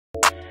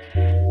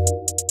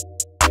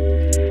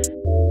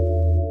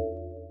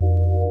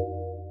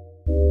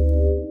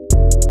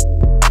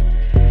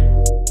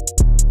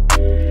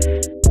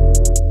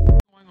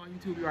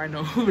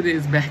who it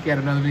is, back at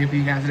another video for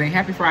you guys today.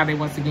 Happy Friday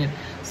once again.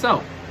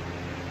 So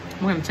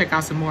we're gonna check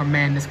out some more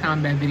Madness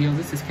Combat videos.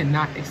 This is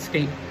Cannot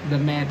Escape the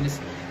Madness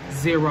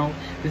 0.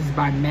 This is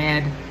by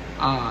Mad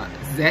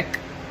Zek.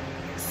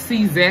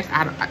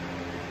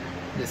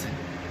 Listen,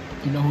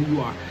 you know who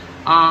you are.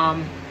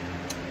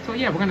 So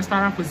yeah, we're gonna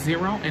start off with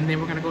 0, and then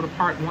we're gonna go to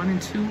part 1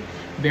 and 2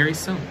 very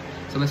soon.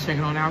 So let's check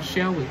it on out,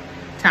 shall we?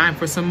 Time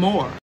for some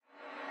more.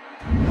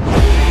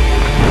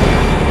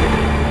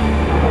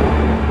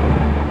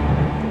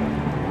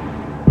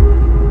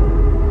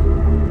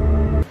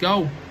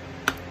 Go.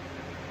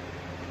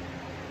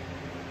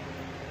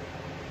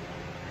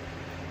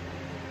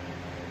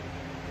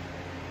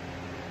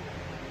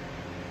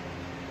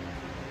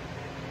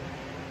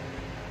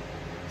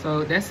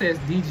 So that says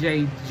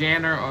DJ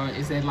Janner, or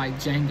is that like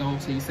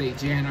Django? So you say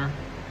Janner.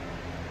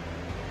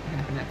 What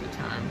happened at the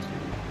time to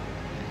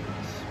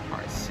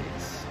part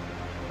 6?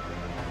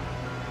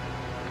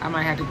 I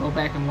might have to go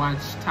back and watch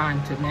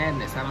Time to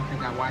Madness. I don't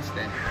think I watched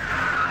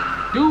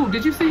that. Dude,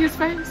 did you see his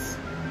face?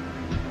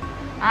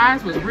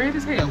 Eyes was red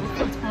as hell.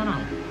 What's going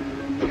on?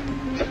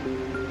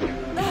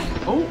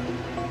 Oh.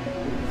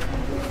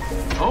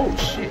 Oh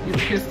shit, you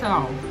pissed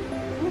off.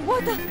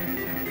 What the?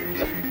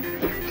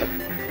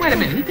 Wait a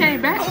minute, he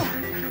came back.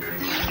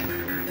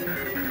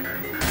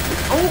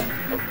 Oh.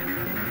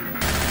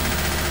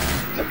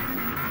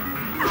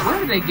 Where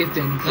did they get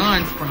them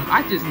guns from?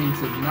 I just need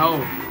to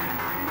know.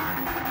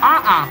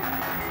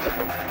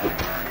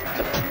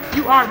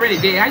 You already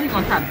dead. How you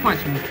gonna try to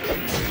punch me?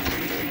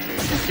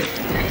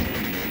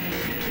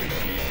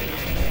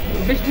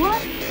 Bitch,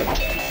 what?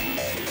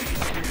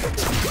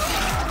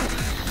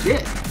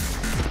 Shit.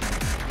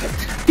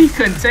 He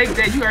couldn't take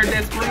that. You heard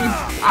that scream?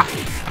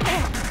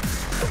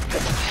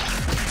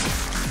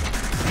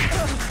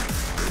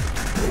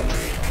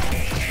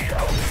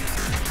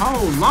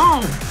 Hold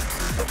on.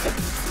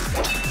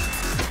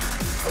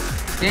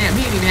 Damn,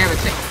 he didn't even have a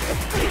chance.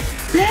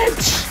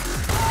 Bitch!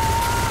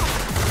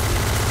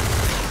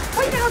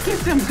 Where y'all get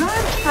them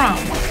guns from?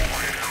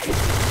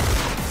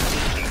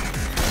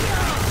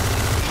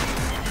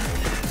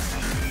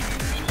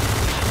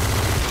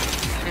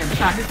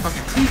 Shot his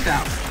fucking teeth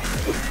out.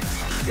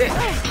 Yeah.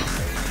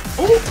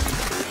 Ooh.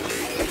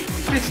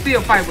 Bitch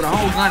still fight with a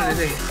whole gun in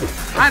his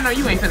head. I know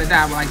you ain't finna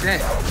die like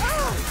that.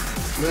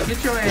 Well,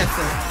 get your ass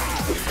up.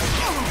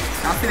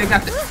 Y'all see they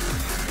got the...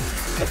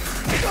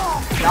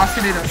 Y'all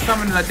see they done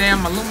summoned a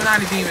damn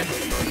Illuminati demon.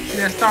 See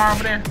that star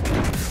over there?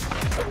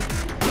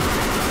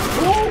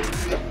 Ooh.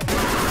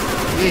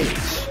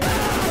 Bitch.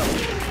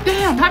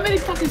 Damn, how many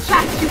fucking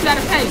shots you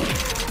gotta take?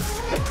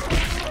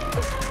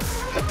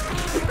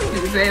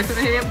 Get his ass in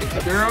the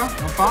head, girl.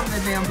 Don't fall in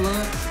that damn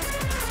blood.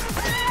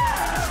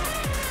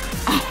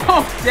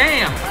 Oh,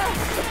 damn.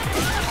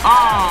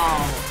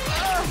 Oh.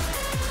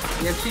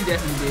 Yep, she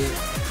definitely did.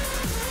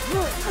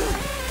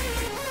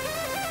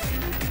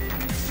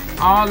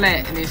 All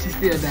that, and then she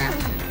still died.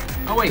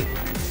 Oh, wait.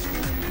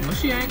 No,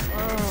 she ain't.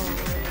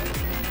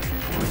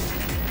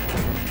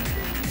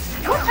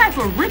 What type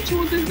of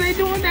rituals is they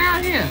doing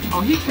down here?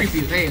 Oh, he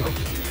creepy as hell.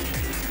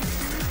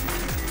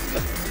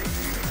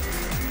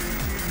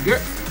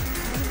 Girl.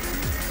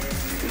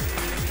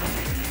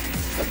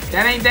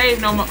 That ain't Dave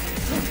no more.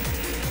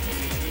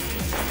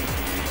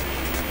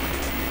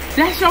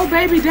 That's your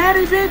baby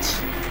daddy, bitch.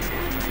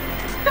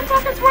 What the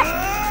fuck is what?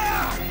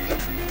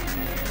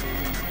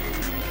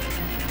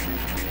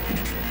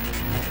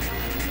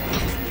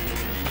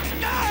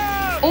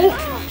 Oh.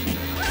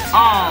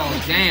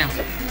 Oh, damn.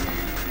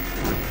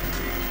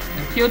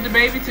 I killed the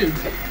baby too.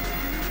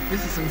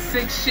 This is some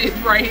sick shit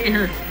right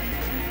here.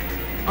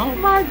 Oh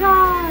my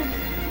God.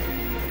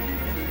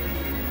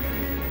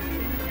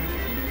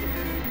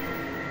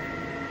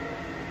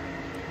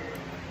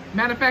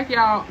 Matter of fact,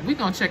 y'all, we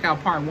gonna check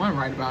out part 1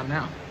 right about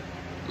now.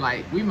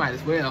 Like, we might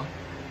as well.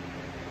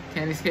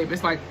 Can't escape.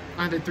 It's like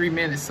under 3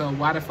 minutes, so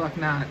why the fuck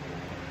not?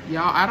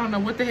 Y'all, I don't know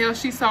what the hell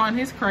she saw in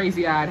his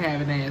crazy-eyed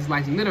having ass.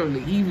 Like,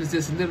 literally, he was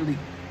just literally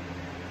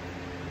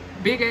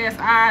big-ass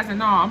eyes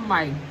and all. I'm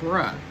like,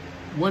 bruh,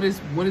 what is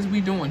we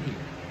doing here?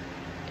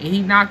 And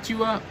he knocked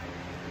you up?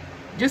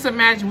 Just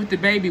imagine what the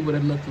baby would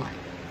have looked like.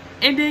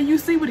 And then you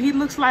see what he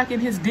looks like in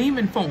his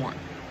demon form.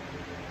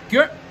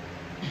 Girl.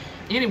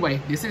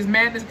 Anyway, this is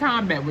Madness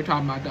Combat we're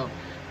talking about though.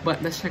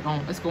 But let's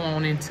go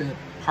on into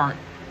part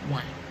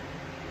 1.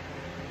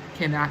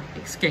 Cannot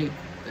escape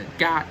the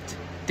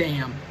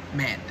goddamn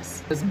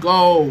madness. Let's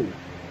go.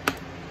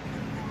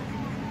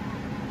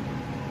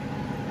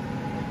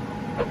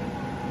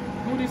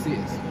 Who this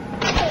is?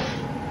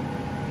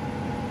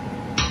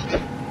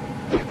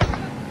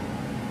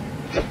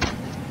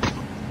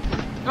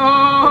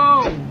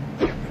 Oh!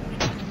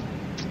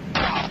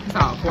 It's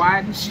all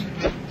quiet and shit.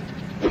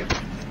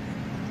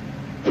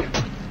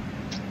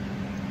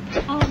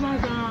 Oh my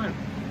God.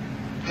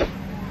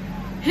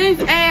 His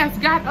ass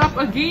got up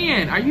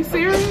again. Are you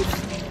serious?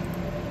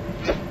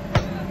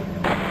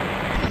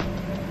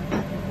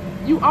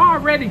 You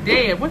already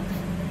dead. What the?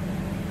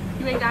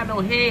 You ain't got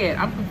no head.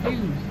 I'm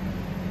confused.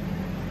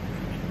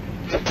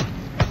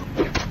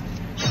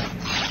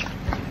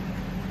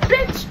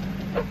 Bitch,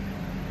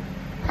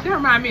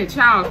 remind me of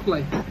Child's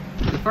Play,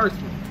 the first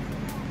one.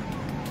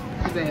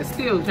 His ass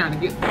still trying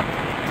to get.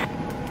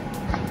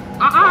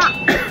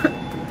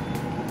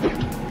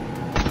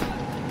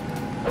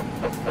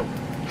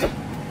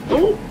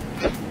 Oh,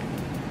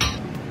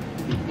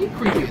 he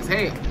creepy as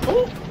hell.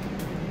 Oh,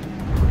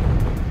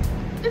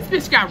 this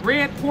bitch got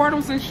red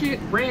portals and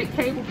shit. Red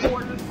cable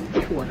portals.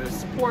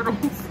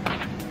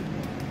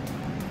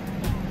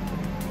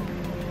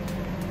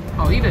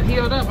 Oh, he done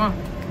healed up, huh?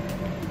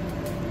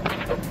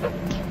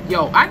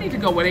 Yo, I need to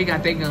go where they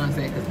got their guns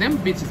at, because them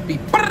bitches be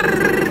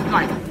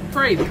like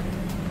crazy.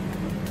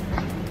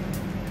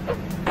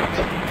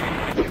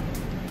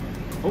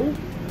 Oh.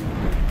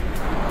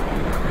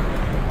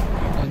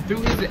 And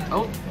through his...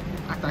 Oh,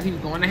 I thought he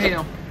was going to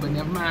hell, but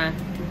never mind.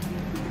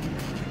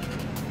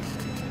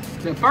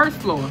 The first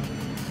floor.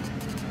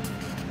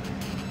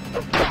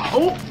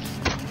 Oh.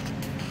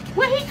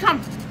 Where he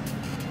come?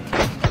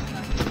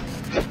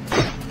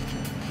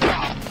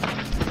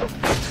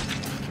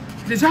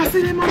 Did y'all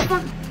see that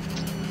motherfucker?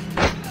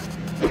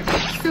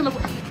 Still a...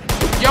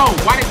 Yo,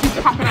 why they keep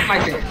popping up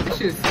like that? This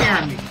shit is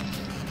scaring me.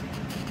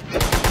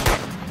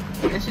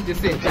 That shit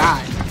just said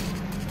die.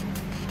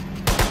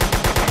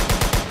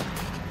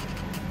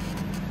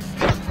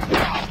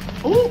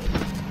 Ooh.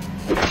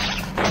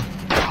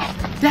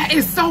 That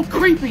is so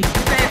creepy. His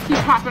ass keep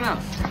popping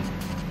up.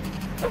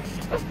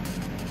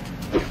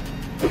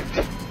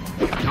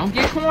 Don't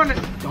get cornered.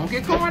 Don't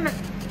get cornered.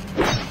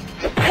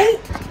 Ooh.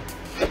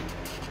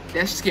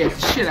 That scared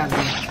the shit out of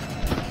me.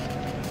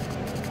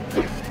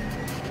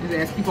 His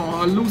ass keep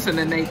on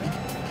hallucinating.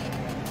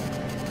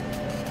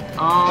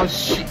 Oh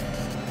shit.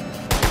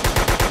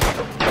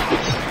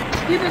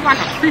 He looks like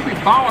a creepy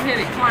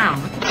bald-headed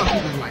clown. What the fuck he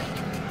look like?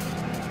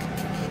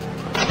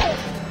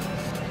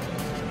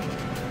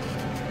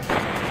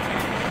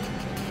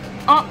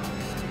 Oh.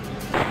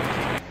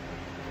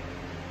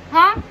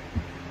 Huh?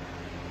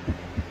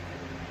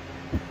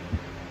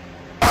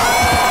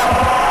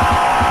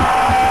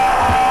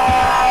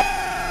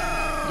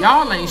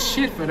 Y'all ain't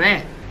shit for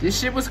that. This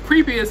shit was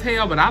creepy as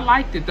hell, but I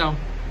liked it though.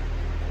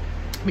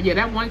 But yeah,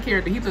 that one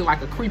character, he looked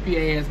like a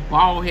creepy ass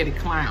bald-headed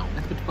clown.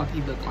 That's what the fuck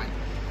he looked like.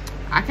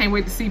 I can't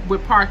wait to see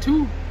what part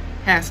 2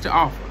 has to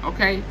offer,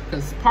 okay?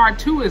 Because part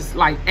 2 is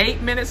like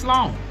 8 minutes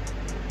long.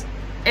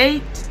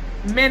 8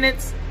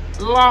 minutes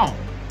long,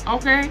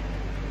 okay?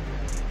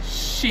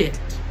 Shit.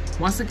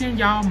 Once again,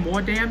 y'all,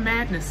 more damn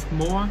madness.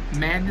 More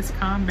Madness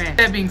Combat.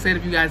 That being said,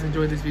 if you guys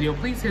enjoyed this video,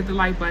 please hit the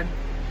like button.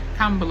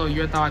 Comment below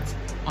your thoughts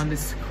on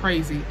this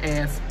crazy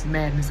ass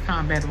Madness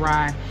Combat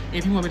ride.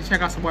 If you want me to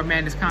check out some more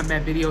Madness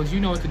Combat videos, you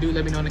know what to do.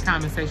 Let me know in the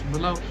comment section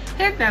below.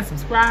 Hit that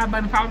subscribe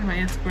button, follow me on my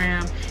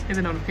Instagram, hit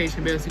the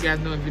notification bell so you guys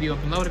know the video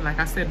uploaded. Like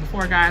I said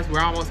before, guys, we're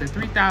almost at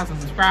 3,000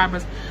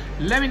 subscribers.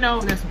 Let me know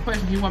if there's some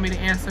questions you want me to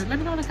answer. Let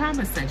me know in the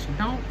comment section.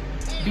 Don't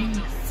be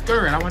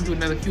scared. I want to do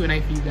another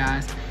Q&A for you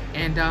guys.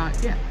 And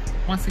yeah,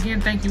 once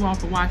again, thank you all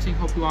for watching.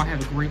 Hope you all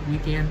have a great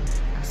weekend.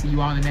 I'll see you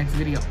all in the next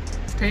video.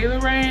 It's Taylor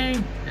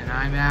Rain, and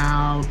I'm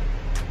out.